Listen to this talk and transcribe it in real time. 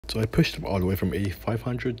So I pushed him all the way from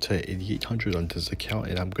 8500 to 8800 on this account,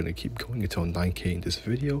 and I'm going to keep going until 9k in this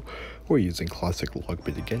video. We're using classic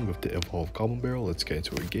Logbait again with the evolved goblin barrel. Let's get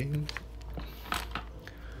into a game.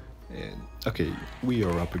 And okay, we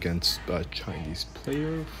are up against a Chinese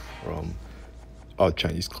player from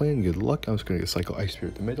Chinese clan. Good luck. I'm just going to cycle Ice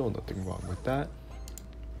Spirit in the middle, nothing wrong with that.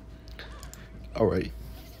 Alright.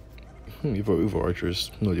 Evo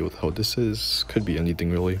archers, no idea what the hell this is. Could be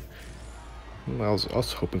anything really. I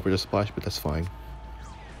was hoping for the splash, but that's fine.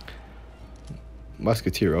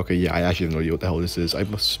 Musketeer, okay, yeah, I actually have no idea what the hell this is.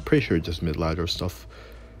 I'm pretty sure it's just mid-ladder stuff.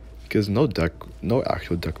 Because no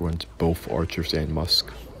actual deck runs both archers and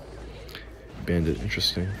musk. Bandit,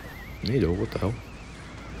 interesting. NATO, what the hell?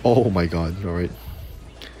 Oh my god, alright.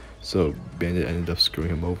 So, Bandit ended up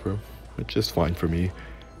screwing him over, which is fine for me.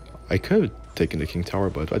 I could have taken the King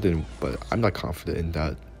Tower, but I didn't. But I'm not confident in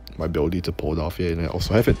that, my ability to pull it off yet, and I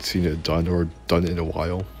also haven't seen it done in a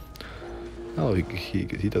while. Oh, he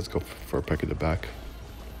does go for a peck in the back.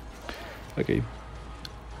 Okay,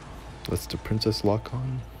 let's the princess lock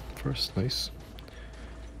on first. Nice.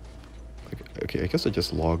 Okay, I guess I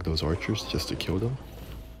just log those archers just to kill them.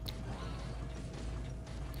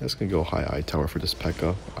 That's gonna go high eye tower for this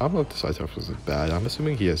P.E.K.K.A. I don't know if this eye tower was bad. I'm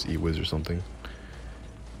assuming he has E-Wiz or something.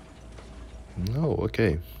 No,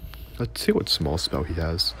 okay. Let's see what small spell he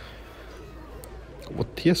has. What,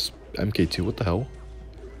 he has MK2, what the hell?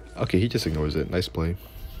 Okay, he just ignores it. Nice play.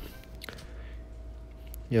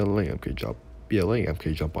 Yeah, letting MK jump. Yeah, letting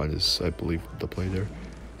MK jump on is, I believe, the play there.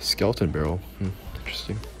 Skeleton barrel.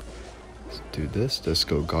 Interesting. Let's do this. Let's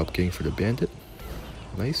go Gob Gang for the bandit.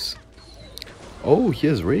 Nice. Oh, he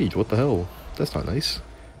has rage. What the hell? That's not nice.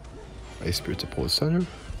 Ice Spirit to pull his center.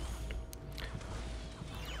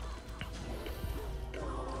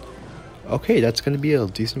 Okay, that's going to be a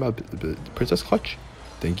decent amount of Princess Clutch.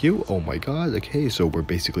 Thank you. Oh my god. Okay, so we're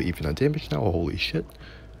basically even on damage now. Holy shit.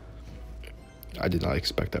 I did not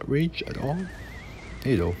expect that rage at all.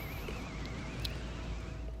 NATO.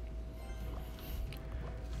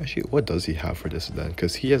 Actually, what does he have for this then?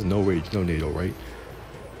 Because he has no rage, no NATO, right?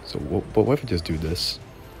 So, but what if we just do this?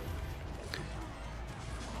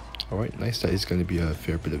 Alright, nice. That is going to be a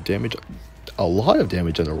fair bit of damage. A lot of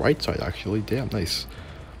damage on the right side, actually. Damn, nice.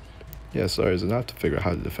 Yeah, sorry, so now I have to figure out how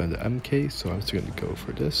to defend the MK, so I'm just going to go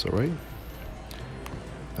for this, alright?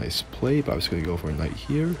 Nice play, but I'm just going to go for a knight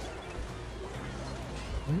here.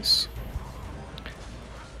 Nice.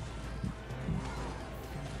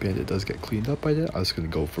 Bandit does get cleaned up by that. I'm just going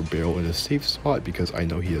to go for barrel in a safe spot because I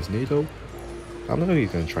know he has NATO. I'm not know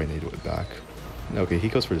he's going to try NATO it back. Okay, he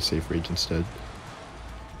goes for the safe rage instead.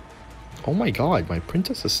 Oh my god, my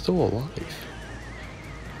princess is still alive.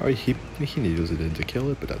 Alright, he needles it in to kill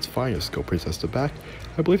it, but that's fine. Let's go princess to back.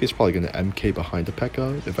 I believe he's probably going to MK behind the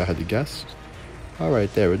P.E.K.K.A. if I had to guess.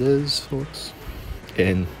 Alright, there it is, folks.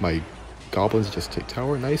 And my goblins just take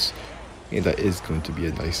tower, nice. And that is going to be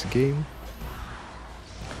a nice game.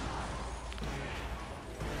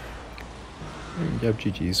 And yep,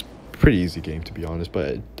 GG's. Pretty easy game to be honest,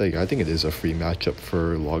 but I think it is a free matchup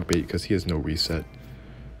for Logbait because he has no reset.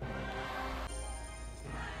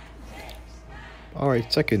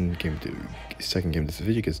 Alright, second game of this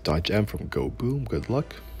video gets Dodge M from Go Boom. Good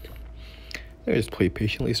luck. I just play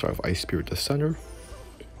patiently, start with Ice Spirit to center.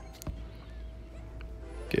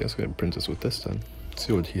 Okay, let's go ahead and princess with this then.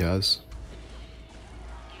 See what he has.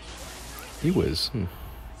 E-Wiz.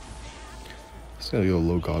 It's gonna go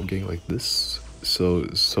low Gob Gang like this. So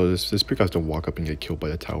this P.E.K.K.A. has to walk up and get killed by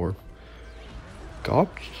the tower.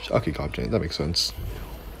 Okay, Gob Gang, that makes sense.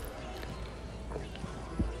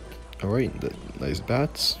 Alright, nice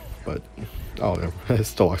bats, but oh no, it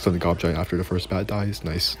still locks on the Gob Giant after the first bat dies.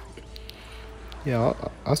 Nice. Yeah,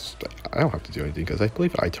 I don't have to do anything because I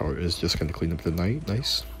believe Eye Tower is just going to clean up the knight.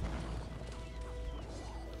 Nice.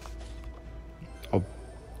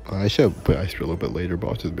 I should have put Ice Spirit a little bit later, but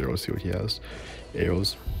I'll just be able to see what he has.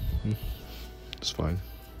 Arrows. It's fine.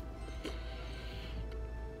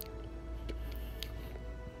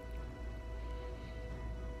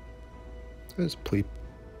 Let's play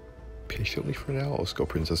patiently for now. Let's go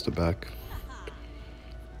princess to back.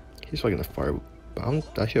 He's probably gonna fire. I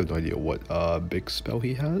actually have no idea what big spell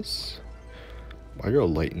he has. Either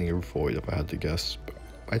lightning or void if I had to guess.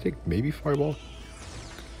 I think maybe fireball.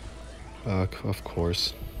 Of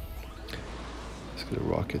course. Let's get a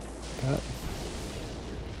rocket that.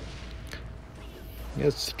 Yeah,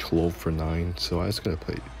 it's 12 for 9, so I'm just gonna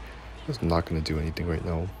play. I'm just not gonna do anything right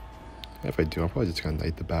now. If I do, I'm probably just gonna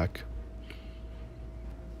knight the back.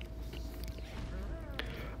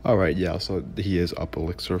 Alright, yeah, so he is up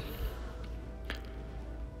elixir.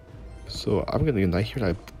 So I'm gonna knight here,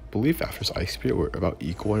 and believe after his Ice Spirit, we're about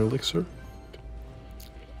equal in Elixir.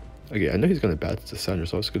 Okay, I know he's gonna bat to the center,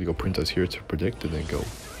 so I was gonna go Princess here to predict and then go.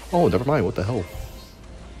 Oh, never mind. What the hell?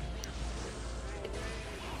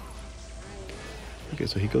 Okay,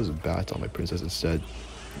 so he goes bat on my Princess instead.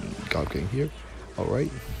 Goblin here.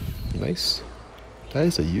 Alright. Nice. That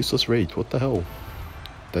is a useless rage. What the hell?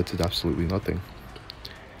 That did absolutely nothing.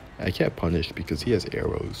 I can't punish because he has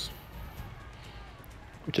arrows.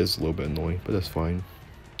 Which is a little bit annoying, but that's fine.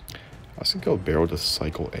 I was gonna go barrel the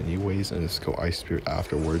cycle anyways and just go Ice Spirit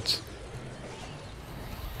afterwards.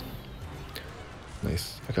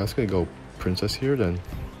 Nice. Okay, I was gonna go Princess here then.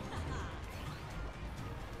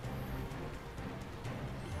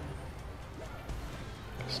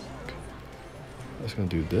 I was gonna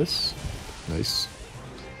do this. Nice.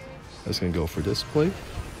 I was gonna go for this play.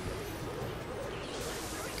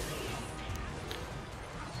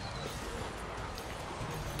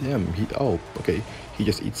 Damn, oh, okay. He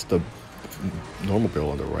just eats the normal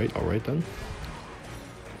barrel on the right. Alright then.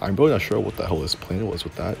 I'm really not sure what the hell his plan was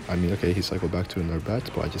with that. I mean, okay, he cycled back to another bat,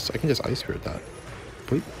 but I can just Ice Spirit that.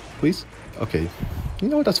 Please? Please? Okay. You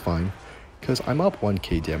know what, that's fine. Because I'm up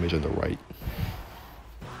 1k damage on the right.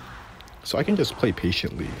 So I can just play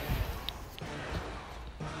patiently.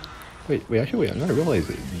 Wait, I'm not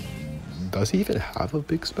realizing. Does he even have a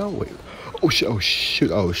big spell? Wait. Oh shit, oh shoot,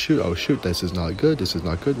 oh shoot, oh shoot. This is not good, this is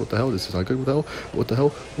not good. What the hell? This is not good. What the hell? What the hell?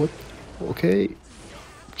 What? Okay.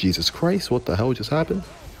 Jesus Christ, what the hell just happened?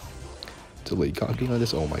 Delayed goblin on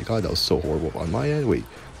this. Oh my god, that was so horrible on my end. Wait.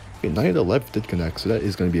 Okay, 9 of the left did connect, so that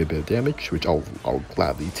is going to be a bit of damage, which I'll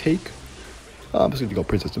gladly take. I'm just going to go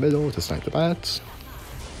Princess in the middle to snipe the bats.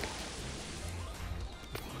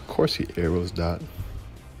 Of course he arrows that.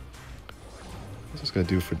 What's this gonna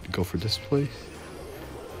do go for display?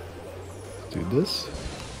 Do this.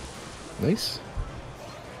 Nice.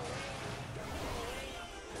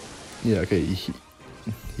 Yeah, okay, he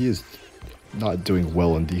is not doing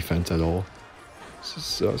well on defense at all.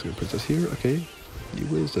 So I was gonna put this here, okay.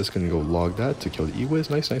 E-Wiz, that's gonna go log that to kill the E-Wiz.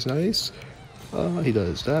 Nice, nice, nice. He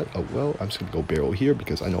does that. Oh well, I'm just gonna go barrel here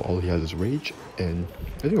because I know all he has is rage, and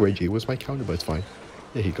I think rage E-Wiz my counter, but it's fine.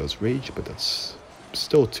 Yeah, he goes rage, but that's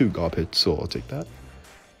still 2 gob hits, so I'll take that.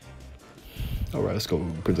 Alright, let's go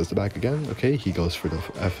Princess the back again. Okay, he goes for the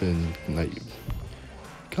effing knight.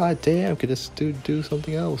 God damn, could this dude do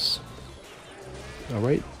something else?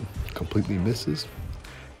 Alright, completely misses.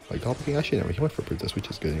 Like Goblin, actually never, he went for Princess, which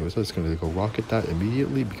is good anyways. So I'm just gonna go rocket that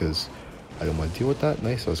immediately because I don't want to deal with that.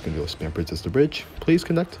 Nice, so I was gonna go spam Princess the bridge. Please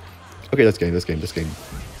connect. Okay, that's game, that's game, that's game.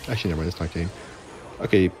 Actually never mind, it's not game.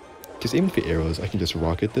 Okay, because even if he arrows, I can just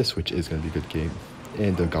rocket this, which is gonna be a good game.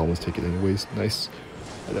 And the goblins take it anyways. Nice.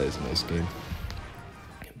 That is a nice game.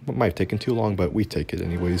 It might have taken too long, but we take it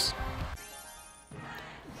anyways.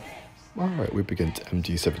 Alright, we begin to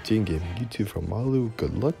MG17 game. YouTube from Malu.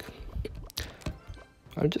 Good luck.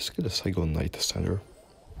 I'm just gonna cycle knight to center.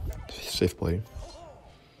 Safe play.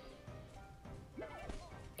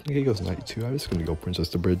 Okay, he goes knight 2. I'm just gonna go Princess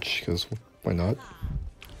the bridge, because why not?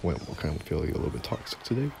 Well, I'm kind of feeling a little bit toxic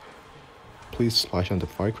today. Please splash onto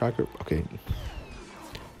firecracker. Okay.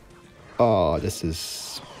 Oh, this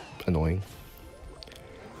is annoying.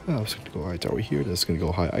 Oh, I'm just gonna go high tower here. That's gonna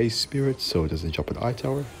go high Ice Spirit so it doesn't jump at eye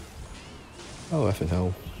tower. Oh, effing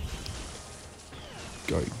hell.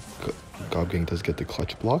 Goblin does get the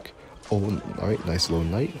clutch block. Oh, alright, nice low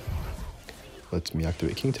knight. Lets me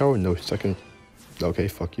activate King Tower. No second. Okay,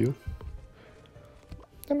 fuck you.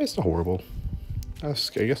 I mean, it's not horrible. I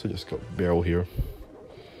guess I'll just go barrel here.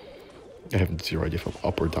 I have zero idea if I'm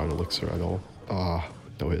up or down elixir at all.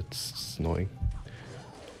 No hits. It's annoying.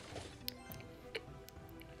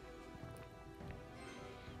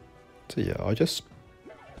 So yeah, I'll just...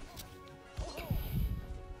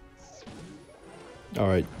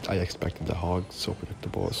 Alright, I expected the hog, so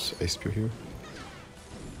predictable as Ice Spear here.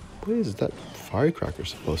 What is that firecracker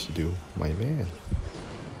supposed to do, my man?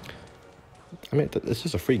 I mean, it's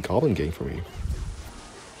just a free goblin game for me.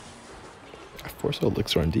 I forced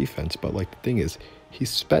elixir on defense, but like the thing is, he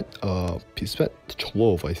spent 12.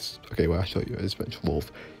 Okay, well actually I spent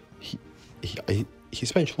 12. He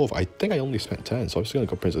spent 12. I think I only spent 10, so I'm just gonna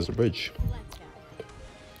go Princess the bridge.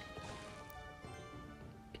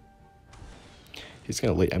 He's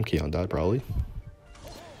gonna late MK on that probably.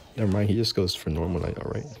 Never mind, he just goes for normal knight.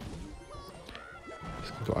 Alright.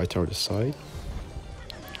 Just gonna go eye tower to side.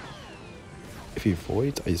 If he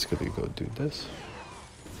voids, I just gotta go do this.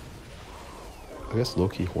 I guess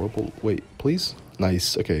low-key horrible. Wait, please?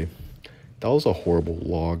 Nice, okay. That was a horrible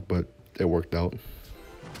log, but it worked out.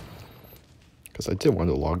 Because I did want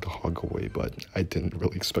to log the hog away, but I didn't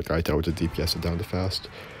really expect eye tower to DPS it down too fast.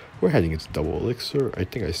 We're heading into double elixir. I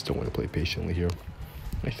think I still want to play patiently here.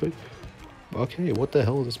 Actually, okay, what the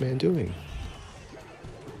hell is this man doing?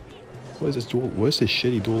 What is this dual? What is this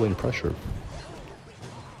shitty dual lane pressure?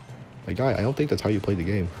 My guy, I don't think that's how you play the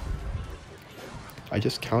game. I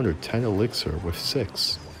just countered 10 elixir with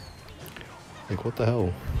 6. Like, what the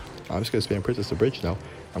hell? I'm just gonna spam Princess the bridge now.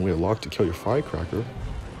 I'm gonna log to kill your firecracker.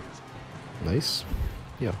 Nice.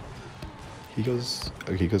 Yeah. He goes.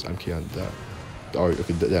 Okay, he goes MK on that. Alright,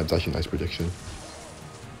 okay, that's actually a nice prediction.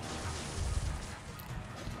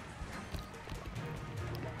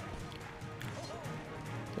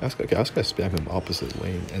 I was gonna spam him opposite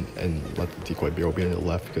lane and let the decoy barrel be on the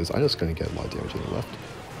left because I'm just gonna get a lot of damage on the left.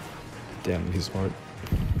 Damn, he's smart.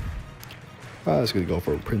 I was gonna go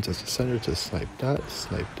for a Princess Center to snipe that,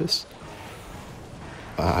 snipe this.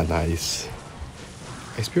 Ah, nice.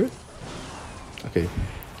 Ice Spirit? Okay.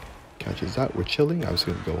 Catches that, we're chilling. I was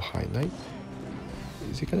gonna go High Knight.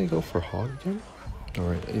 Is he gonna go for Hog again?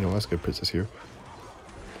 Alright, you know, let's get Princess here.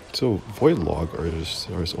 So, Void Log are his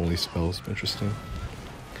only spells. Interesting.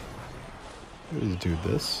 Let's do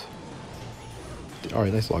this.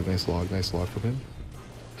 Alright, nice log from him.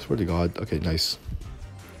 Swear to God. Okay, nice.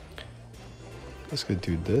 Let's go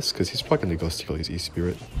do this, because he's probably going to go steal his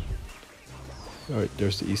E-Spirit. Alright,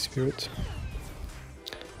 there's the E-Spirit.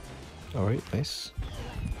 Alright, nice.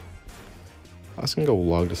 I was going to go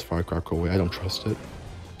log this Firecracker away. I don't trust it.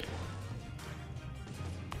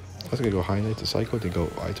 I was going to go High Knight to Psycho, then go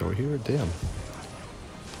Eye Tower here. Damn.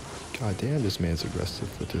 God damn, this man's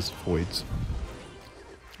aggressive with his Voids.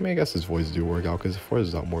 I mean, I guess his Voids do work out, because Voids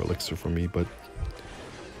is out more elixir for me, but...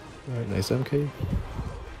 Alright, nice MK.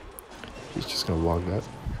 He's just gonna log that,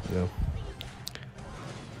 you know.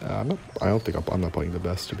 I'm not playing the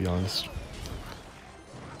best, to be honest.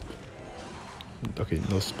 Okay,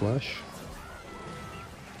 no splash.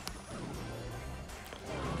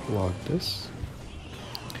 Log this.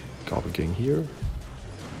 Goblin King here.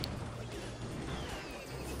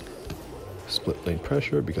 Split lane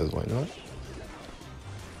pressure, because why not?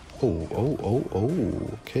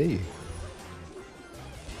 Oh, okay.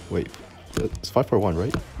 Wait, it's 5-4-1,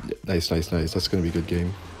 right? Yeah, nice. That's gonna be a good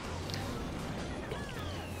game.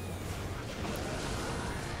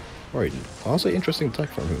 Alright, honestly, interesting tech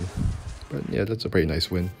from him. But yeah, that's a pretty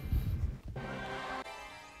nice win.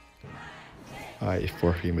 Alright,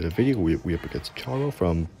 for game of the video, we up against Charo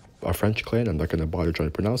from a French clan. I'm not gonna bother trying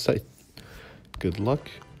to pronounce that. Good luck.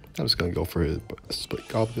 I'm just gonna go for his split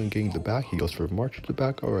Goblin King the back. He goes for March to the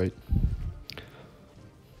back. Alright.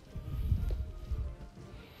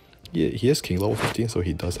 Yeah, he is King level 15, so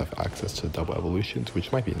he does have access to double evolutions,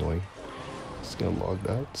 which might be annoying. Just gonna log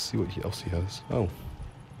that, see what else he has. Oh.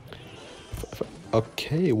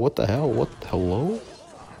 Okay, what the hell? Hello?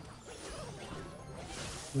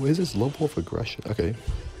 What is his level of aggression? Okay.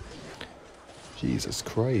 Jesus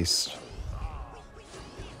Christ.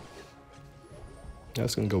 Yeah,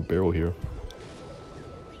 it's gonna go barrel here.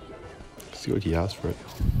 See what he has for it.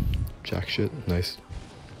 Jack shit, nice.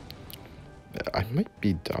 I might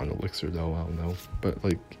be down elixir though, I don't know. But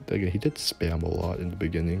like, again, he did spam a lot in the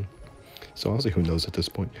beginning. So honestly, who knows at this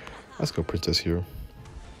point. Let's go Princess here.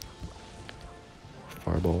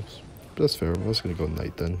 Fireballs. But that's fair, I'm just gonna go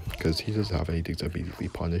Knight then. Because he doesn't have anything to immediately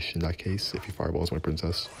punish in that case if he fireballs my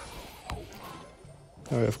Princess.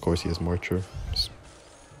 Alright, of course he has Marcher.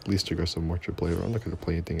 Least aggressive Marcher player. I'm not gonna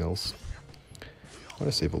play anything else. I'm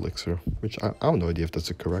gonna save elixir. Which I have no idea if that's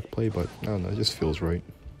a correct play, but I don't know, it just feels right.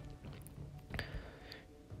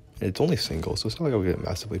 And it's only single, so it's not like I'll get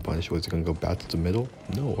massively punished. Was it gonna go back to the middle?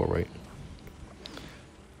 No, alright.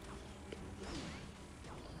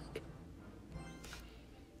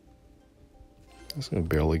 I'm just gonna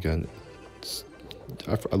barrel again.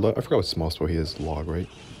 I forgot what small spell he has. Log, right?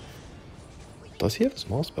 Does he have a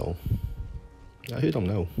small spell? I really don't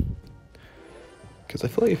know. Because I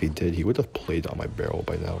feel like if he did, he would have played on my barrel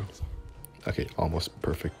by now. Okay, almost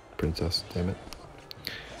perfect Princess, damn it.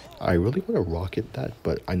 I really want to rocket that,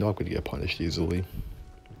 but I know I'm going to get punished easily.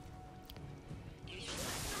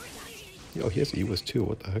 Yo, he has Ewas too,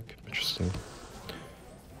 what the heck? Interesting.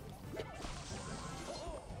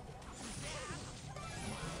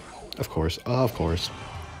 Of course, of course.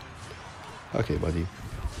 Okay, buddy.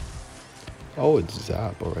 Oh, it's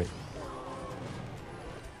Zap, alright.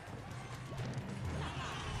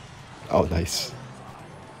 Oh, nice.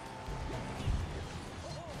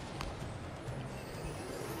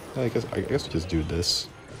 I guess we just do this.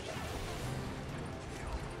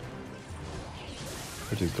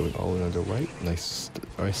 We're just going all in on the right. Nice.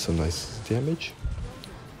 Alright, some nice damage.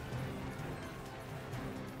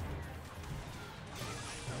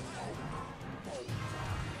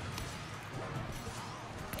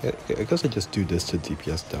 I guess I just do this to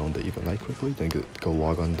DPS down the even night quickly, then go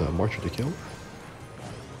log on the Marcher to kill.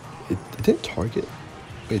 It didn't target.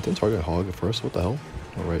 Wait, it didn't target Hog at first. What the hell?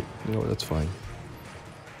 Alright, you know what? That's fine.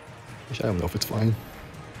 Actually, I don't know if it's fine.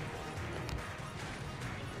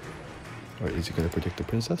 Alright, is he gonna predict the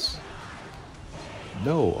princess?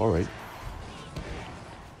 No, alright.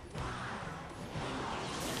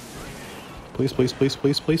 Please, please, please,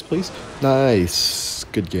 please, please, please. Nice.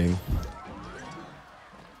 Good game.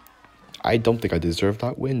 I don't think I deserve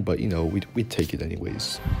that win, but you know, we'd take it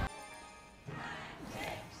anyways.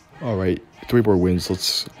 Alright, 3 more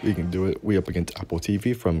wins. We can do it. We up against Apple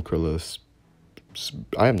TV from Krilla's.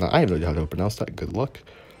 I have no idea how to pronounce that. Good luck.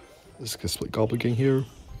 Let's get split goblin gang here.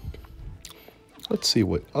 Let's see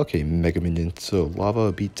what. Okay, Mega Minion. So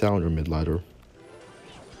lava, beatdown, or Midladder?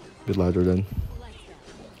 Midladder then.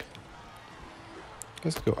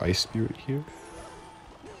 Let's go Ice Spirit here.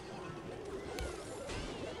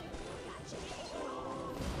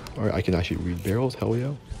 Alright, I can actually read barrels. Hell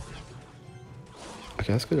yeah.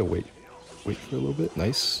 Okay, that's gonna wait for a little bit.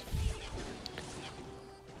 Nice.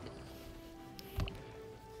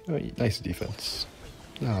 Alright, nice defense.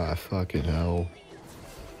 Ah, fucking hell.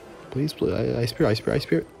 Please, please, Ice Spirit, Ice Spirit, Ice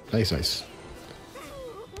Spirit. Nice, nice.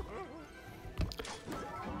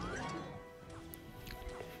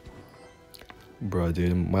 Bruh,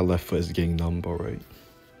 dude, my left foot is getting numb, alright.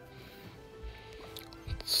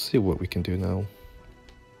 Let's see what we can do now.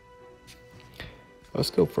 Let's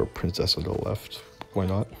go for a princess on the left. Why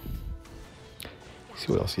not?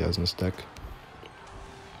 See what else he has in his deck.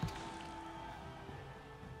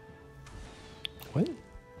 What?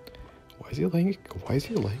 Why is he letting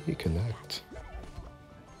it connect?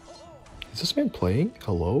 Is this man playing?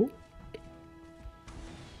 Hello?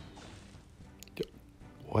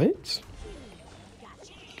 What?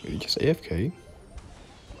 Did he just AFK?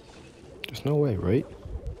 There's no way, right?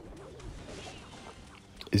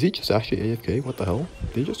 Is he just actually AFK? What the hell?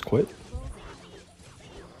 Did he just quit?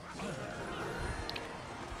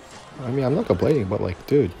 I mean, I'm not complaining, but like,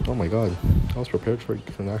 dude, oh my god. I was prepared for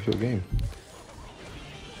an actual game.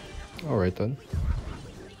 Alright then.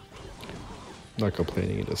 Not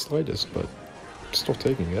complaining in the slightest, but still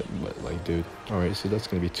taking it. But like, dude. Alright, so that's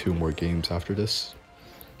gonna be 2 more games after this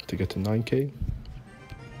to get to 9k.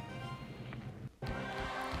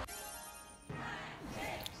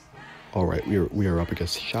 Alright, we are up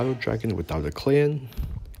against Shadow Dragon without a clan.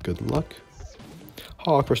 Good luck.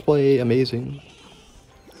 Hawk first play, amazing.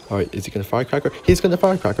 Alright, is he gonna Firecracker? He's gonna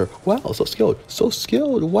Firecracker! Wow, so skilled! So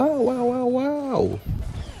skilled! Wow, wow, wow, wow!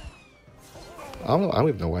 I don't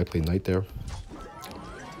even know why I played Knight there.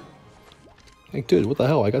 Like, dude, what the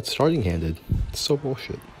hell? I got starting handed. It's so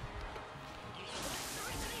bullshit.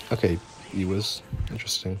 Okay, he was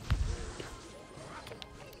interesting.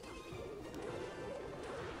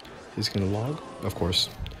 He's gonna log? Of course.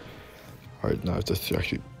 Alright, now it's just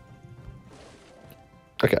actually...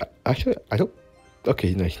 Okay, actually, I don't...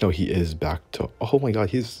 Okay, no, he is back to... Oh my god,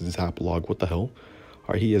 he's Zap log, what the hell?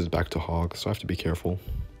 Alright, he is back to Hog, so I have to be careful.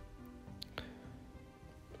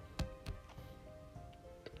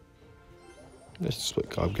 Let's split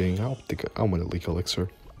Gob Gang. I want to leak Elixir.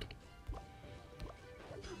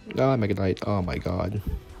 Ah, Mega Knight. Oh my god.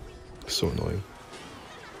 So annoying.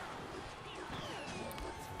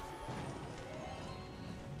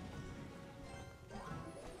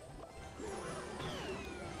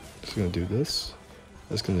 Just gonna do this.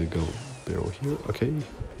 That's gonna go barrel here. Okay.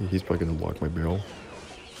 He's probably gonna block my barrel.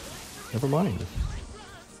 Never mind.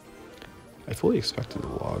 I fully expected a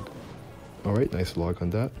log. Alright, nice log on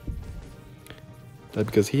that. That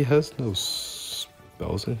because he has no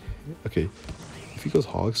spells in. Okay. If he goes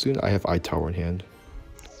Hog soon, I have Eye Tower in hand.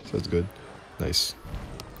 So that's good. Nice.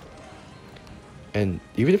 And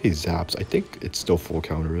even if he zaps, I think it's still full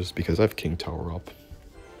counters because I have King Tower up.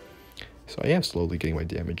 So I am slowly getting my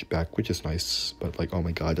damage back, which is nice. But like, oh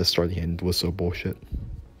my god, that starting hand was so bullshit.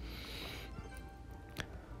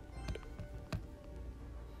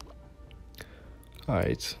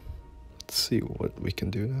 Alright. Let's see what we can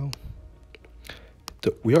do now.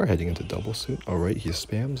 We are heading into double soon. Alright, he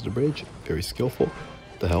spams the bridge. Very skillful.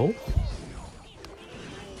 What the hell?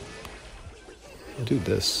 I'll do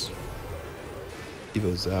this.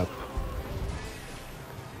 Evo Zap.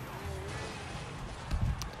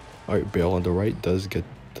 Alright, Bale on the right does get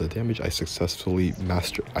the damage. I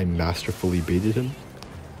masterfully baited him.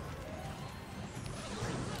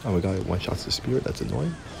 Oh my god, it one-shots the spirit. That's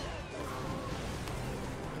annoying.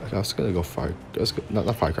 Okay, I was gonna go fire. Let's go, not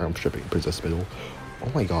Firecracker, I'm stripping Princess Middle.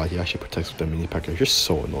 Oh my god, he actually protects with the mini packer. You're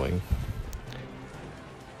so annoying.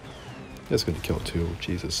 That's gonna kill too.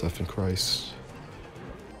 Jesus effing Christ.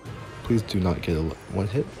 Please do not get a one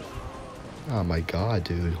hit. Oh my god,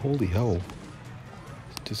 dude. Holy hell.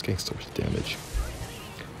 This getting so much damage.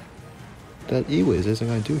 That E-Wiz isn't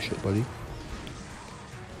gonna do shit, buddy.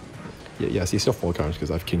 Yeah, yes, he's still full counters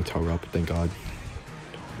because I have King Tower up, thank god.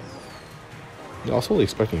 I was fully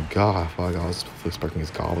expecting God, fuck, I was fully expecting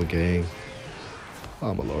his Goblin gang.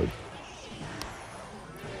 Oh my lord.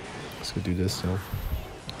 Let's go do this now.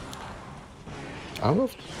 I don't know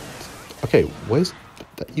if... Okay, what is...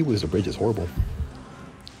 That E-Wiz, the bridge is horrible.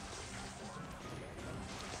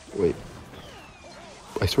 Wait.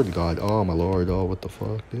 I swear to God, oh my lord, oh what the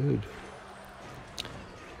fuck, dude.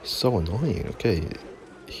 So annoying, okay.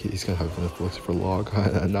 He's gonna have enough looks for log.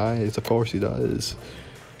 Nice, of course he does.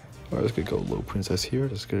 Alright, let's go low princess here.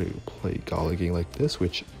 Let's go play Goblin game like this,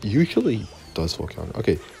 which usually does full counter.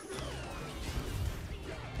 Okay.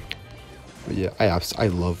 But yeah, I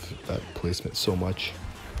love that placement so much.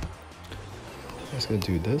 I'm just gonna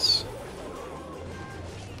do this.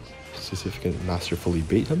 See if I can masterfully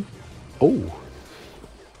bait him. Oh!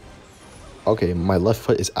 Okay, my left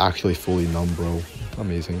foot is actually fully numb, bro.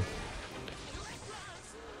 Amazing.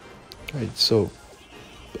 Alright, so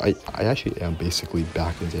I actually am basically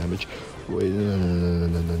back in damage. Wait,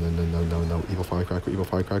 no. Evil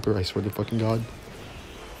Firecracker, I swear to fucking God.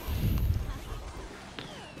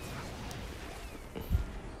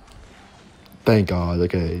 Thank God,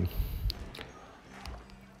 okay.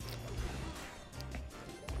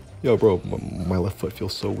 Yo, bro, my left foot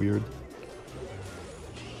feels so weird.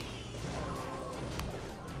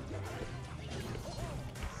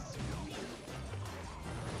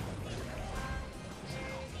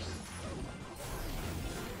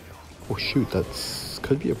 Oh shoot, that's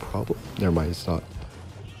could be a problem. Never mind, it's not.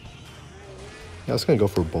 Yeah, I was gonna go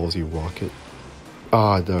for Ballsy Rocket.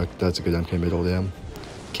 Ah, that's a good MK middle, damn.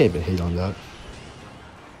 Can't even hate on that.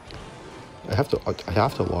 I have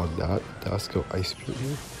to log that. Let's go Ice Spirit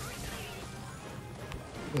here.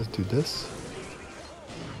 Let's do this.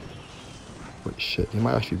 Wait, shit, he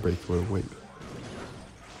might actually break through. Wait.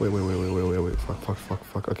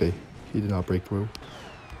 Fuck. Okay, he did not break through.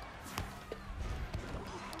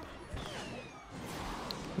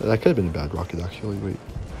 That could have been a bad rocket, actually. Wait.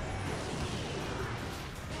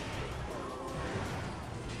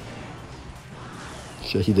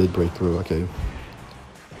 Shit, he did break through. Okay.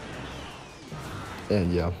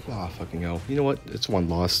 And yeah. Ah, fucking hell. You know what? It's one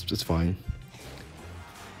loss. It's fine.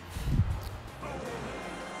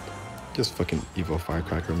 Just fucking Evo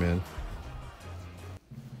Firecracker, man.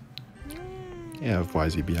 Yeah, why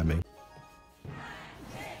is he BMing?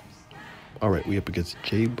 Alright, we up against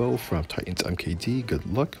J-Bo from Titans MKD. Good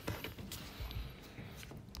luck.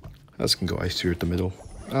 Let's go Ice Sphere at the middle.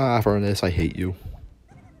 Ah, Furnace, I hate you.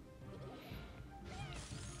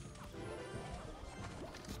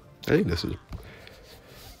 I think this is...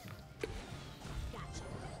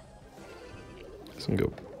 Let's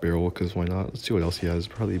go Barrel, because why not? Let's see what else he has.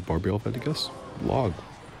 Probably Barbell, I guess. Log.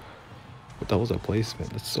 What the hell was that placement?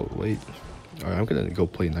 That's so late. Alright, I'm gonna go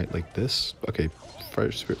play Knight like this. Okay,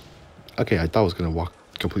 Fire Spirit. Okay, I thought I was gonna walk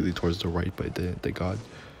completely towards the right, but it didn't, thank God.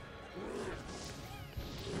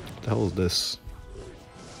 What the hell is this?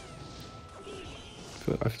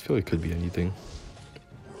 I feel it could be anything.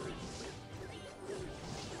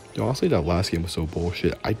 Yo, honestly, that last game was so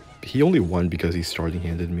bullshit. He only won because he starting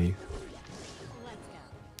handed me.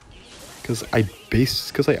 Cause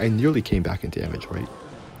I nearly came back in damage, right?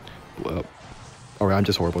 Well, alright, I'm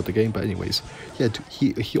just horrible at the game, but anyways, yeah,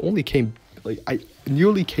 he only came, like, I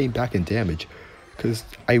nearly came back in damage, cause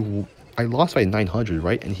I lost by 900,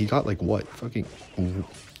 right? And he got like what, fucking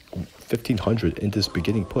 1500 in this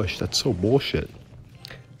beginning push. That's so bullshit.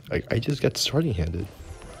 Like, I just got starting handed.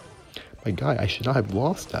 My guy, I should not have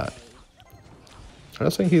lost that. I'm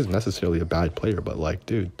not saying he's necessarily a bad player, but like,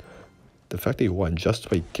 dude, the fact that he won just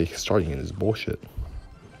by starting it is bullshit.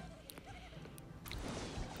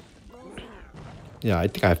 Yeah, I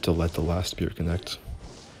think I have to let the last spear connect.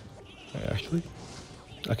 Actually?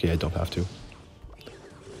 Okay, I don't have to.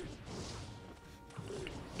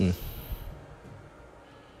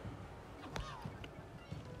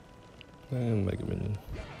 And Mega Minion.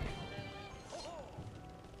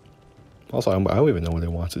 Also, I don't even know what they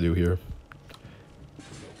want to do here.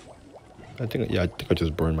 I think I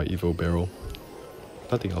just burned my Evo barrel.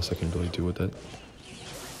 Nothing else I can really do with it.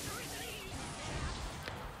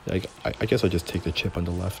 Yeah, I guess I'll just take the chip on the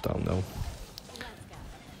left, I don't know.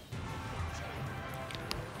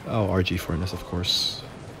 Oh, RG Furnace, of course.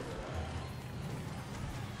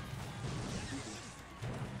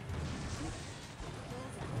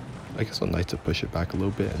 I guess I'll Knight to push it back a little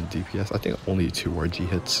bit and DPS. I think only 2 RG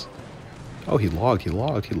hits. Oh, he logged,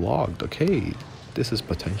 okay. This is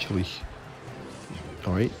potentially...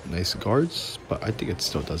 Alright, nice guards, but I think it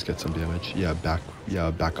still does get some damage. Yeah, back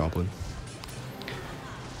goblin.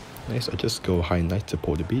 Nice, I just go high knight to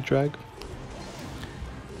pull the beat drag.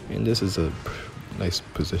 And this is a nice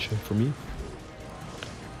position for me.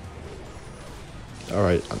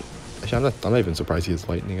 Alright, actually I'm not even surprised he has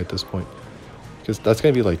lightning at this point. Because that's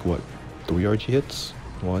gonna be like, what, 3 RG hits?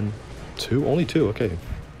 1, 2? Only 2, okay.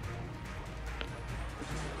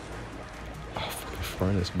 Oh, fucking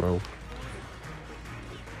furnace, bro.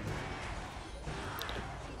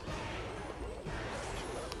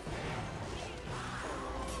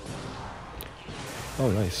 Oh,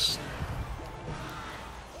 nice.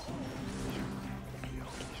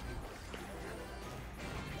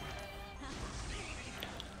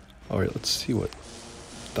 Alright, let's see what...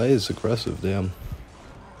 That is aggressive, damn.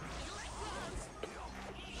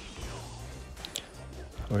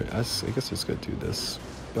 Alright, I guess it's gonna do this.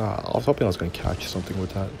 I was hoping I was gonna catch something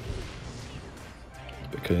with that.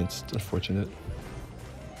 But couldn't, it's unfortunate.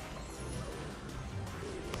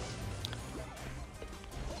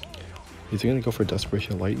 Is he gonna go for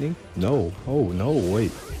Desperation Lightning? No. Oh, no,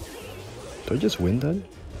 wait. Did I just win then?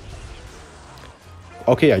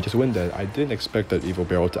 Okay, I just win that. I didn't expect that Evil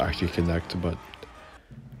Barrel to actually connect, but...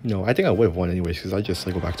 You know, I think I would have won anyways, because I just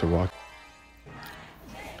cycle back to Rock.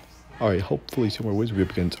 Alright, hopefully 2 more wins. We're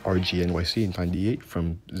up against RGNYC in 98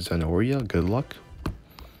 from Zenoria. Good luck.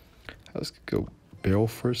 Let's go Barrel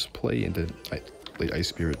first play, and then late Ice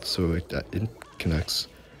Spirit, so like that it connects.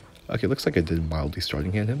 Okay, looks like I did mildly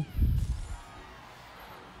starting hand him.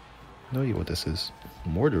 No idea what this is.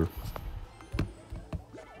 Mortar.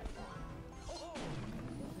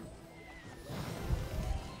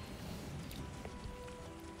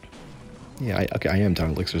 Yeah, okay, I am down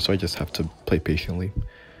Elixir, so I just have to play patiently.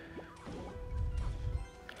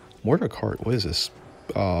 Mortar cart, what is this?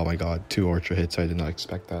 Oh my god, 2 Archer hits, I did not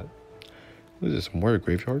expect that. What is this, Mortar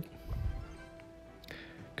Graveyard?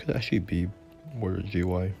 Could actually be Mortar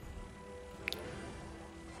GY.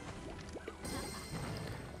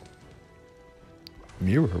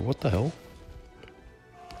 Mirror, what the hell?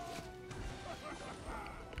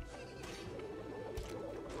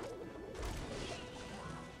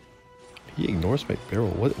 He ignores my barrel.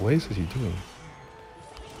 What is he doing?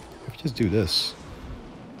 If I just do this.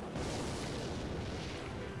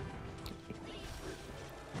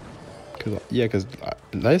 Because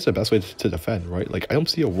that is the best way to defend, right? Like, I don't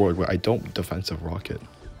see a world where I don't defensive rocket.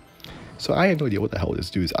 So I have no idea what the hell this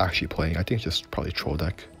dude is actually playing. I think it's just probably troll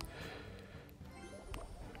deck.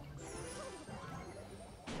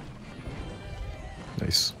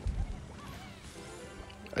 Nice.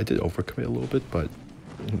 I did overcommit a little bit, but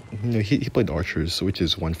you know, he played archers, which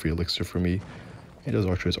is 1 free elixir for me. And those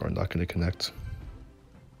archers are not going to connect.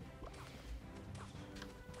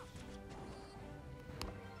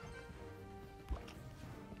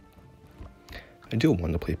 I do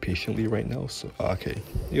want to play patiently right now, so okay.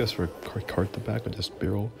 You guys for card the back or just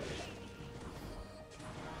barrel.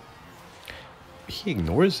 He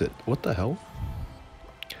ignores it. What the hell?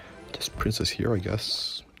 Just princess here, I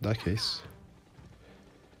guess. In that case.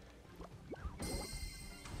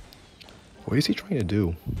 What is he trying to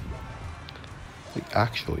do? Like,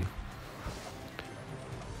 actually.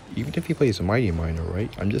 Even if he plays Mighty Miner,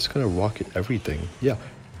 right? I'm just gonna rocket everything. Yeah,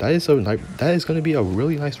 that is gonna be a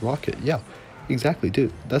really nice rocket. Yeah, exactly,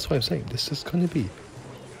 dude. That's what I'm saying. This is gonna be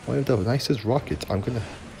one of the nicest rockets.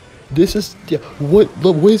 This is, yeah. What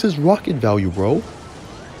is this rocket value, bro?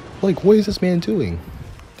 Like, what is this man doing?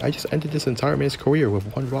 I just ended this entire man's career with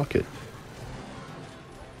 1 rocket.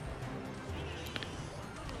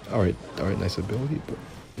 Alright, nice ability, but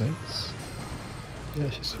nice. Yeah,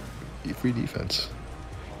 it's just free defense.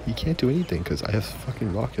 He can't do anything because I have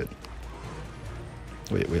fucking rocket.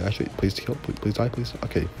 Wait, actually, please kill, please die, please.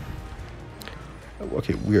 Okay.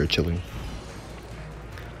 Okay, we are chilling.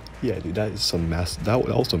 Yeah, dude, that is some that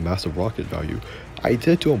was also massive rocket value. I did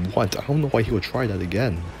it to him once. I don't know why he would try that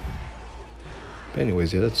again. But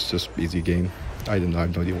anyways, yeah, that's just easy game. I have no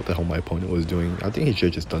idea what the hell my opponent was doing. I think he should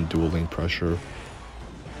have just done dual lane pressure.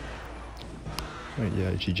 Right,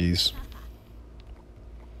 yeah, GG's.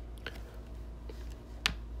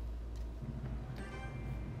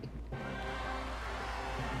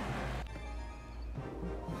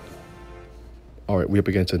 Alright, we're up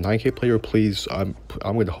against a 9k player. Please, I'm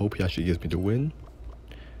gonna hope he actually gives me the win.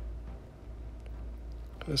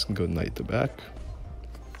 Let's go knight the back.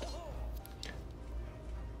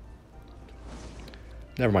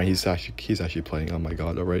 Never mind, he's actually playing. Oh my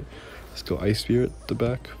god, alright. Let's go Ice Spirit the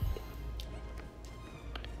back.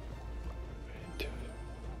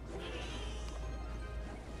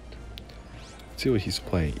 Let's see what he's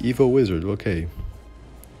playing. Evo Wizard, okay.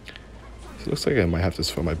 It looks like I might have to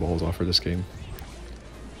throw my balls off for this game.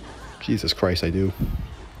 Jesus Christ, I do.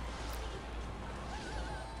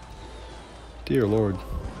 Dear Lord.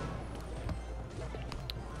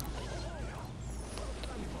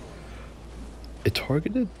 It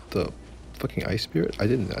targeted the fucking ice spirit? I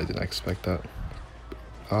didn't expect that.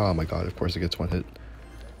 Oh my god, of course it gets one hit.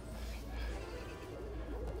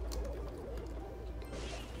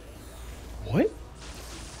 What?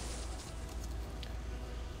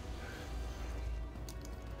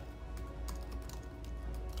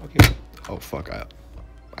 Okay. Oh fuck, I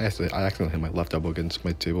accidentally hit my left elbow against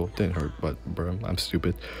my table. Didn't hurt, but bro, I'm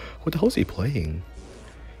stupid. What the hell is he playing?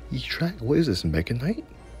 What is this, Mega Knight?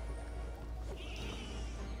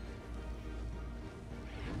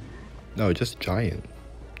 No, just giant.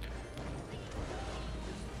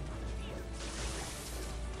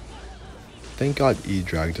 Thank God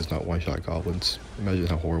E-Drag does not one-shot goblins. Imagine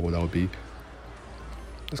how horrible that would be.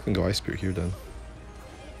 Let's go Ice Spear here then.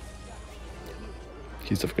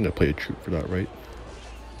 He's definitely gonna play a troop for that, right?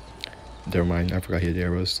 Never mind, I forgot he had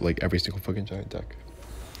arrows, like every single fucking giant deck.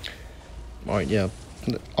 Alright, yeah.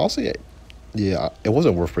 Honestly, yeah, it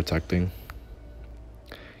wasn't worth protecting.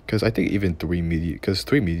 Because I think even 2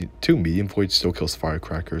 medium voids still kills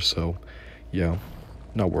firecrackers, so yeah,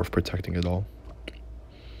 not worth protecting at all.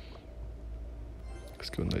 Let's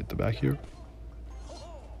go knight the back here.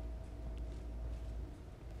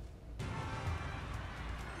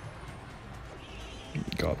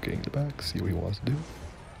 Gob getting the back, see what he wants to do.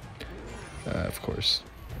 Of course.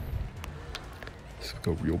 Let's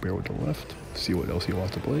go real bear with the left, see what else he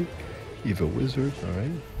wants to play. Eva Wizard,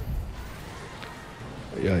 alright.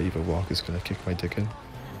 Yeah, Eva Walk is gonna kick my dick in.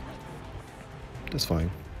 That's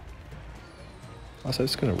fine. Also,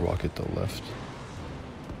 it's gonna rocket the left.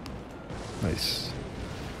 Nice.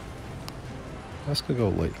 That's gonna go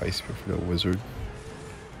light ice spear for the wizard.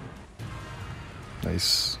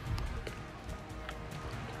 Nice.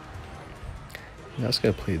 Now it's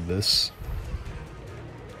gonna play this.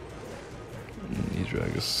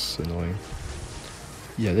 E-Drag is annoying.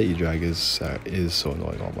 Yeah, the E-Drag is so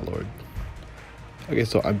annoying, oh my lord. Okay,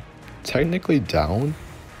 so I'm technically down.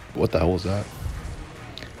 What the hell was that?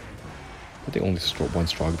 I think only one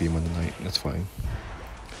strong beam on the night. That's fine.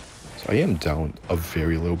 So I am down a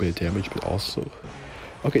very little bit of damage, but also...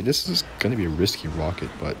 Okay, this is gonna be a risky rocket,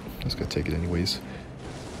 but I'm just gonna take it anyways.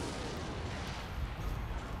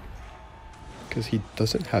 Because he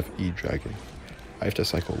doesn't have E-Dragon. I have to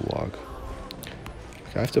cycle Log.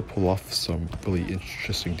 Okay, I have to pull off some really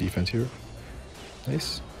interesting defense here.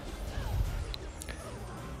 Nice.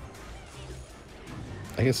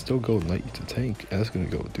 I can still go knight to tank, and that's gonna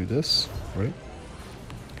go do this, right?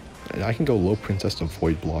 And I can go low princess to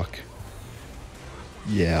void block.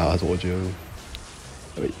 Yeah, I told you.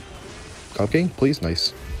 Wait, Gob King, please,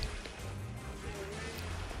 nice.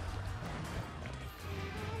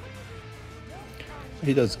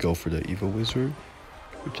 He does go for the evil wizard,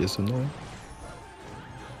 which is annoying.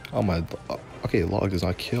 Oh my, okay, Log does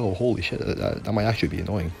not kill. Holy shit, that might actually be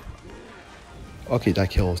annoying. Okay, that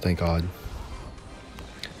kills, thank God.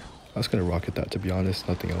 I was gonna rocket that, to be honest.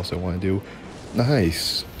 Nothing else I want to do.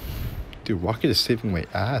 Nice. Dude, rocket is saving my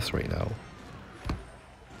ass right now.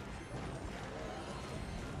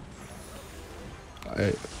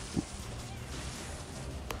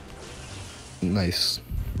 Nice.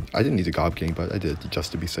 I didn't need a Gob King, but I did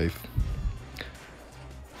just to be safe.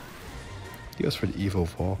 He goes for the Evo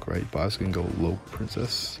Valk, right? But I was gonna go low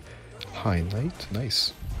princess. High knight.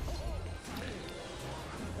 Nice.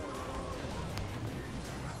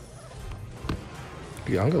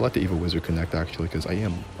 Yeah, I'm gonna let the Evil Wizard connect actually, because I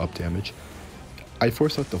am up damage. I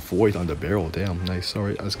forced out the Void on the barrel. Damn, nice.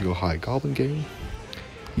 Alright, let's go high Goblin game.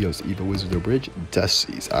 He goes Evil Wizard the bridge.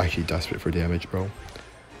 He's actually desperate for damage, bro.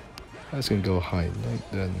 I was gonna go high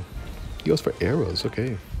knight then. He goes for arrows,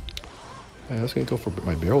 okay. I was gonna go for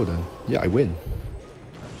my barrel then. Yeah, I win.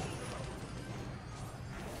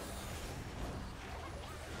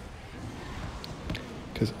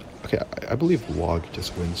 Because, okay, I believe Log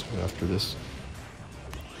just wins after this.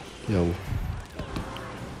 Yo,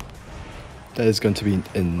 that is going to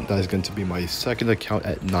be my second account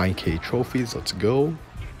at 9k trophies. Let's go.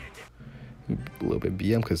 A little bit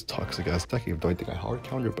BM because toxic ass decking. I don't think I hard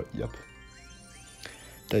counter, but yep.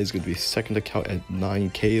 That is going to be second account at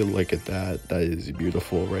 9k. Look at that. That is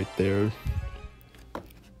beautiful right there.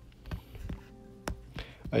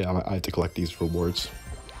 Oh, yeah, I have to collect these rewards.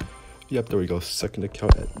 Yep, there we go. Second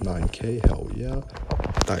account at 9k. Hell yeah.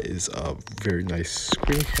 That is a very nice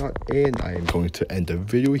screenshot, and I am going to end the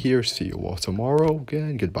video here. See you all tomorrow.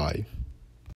 Again, goodbye.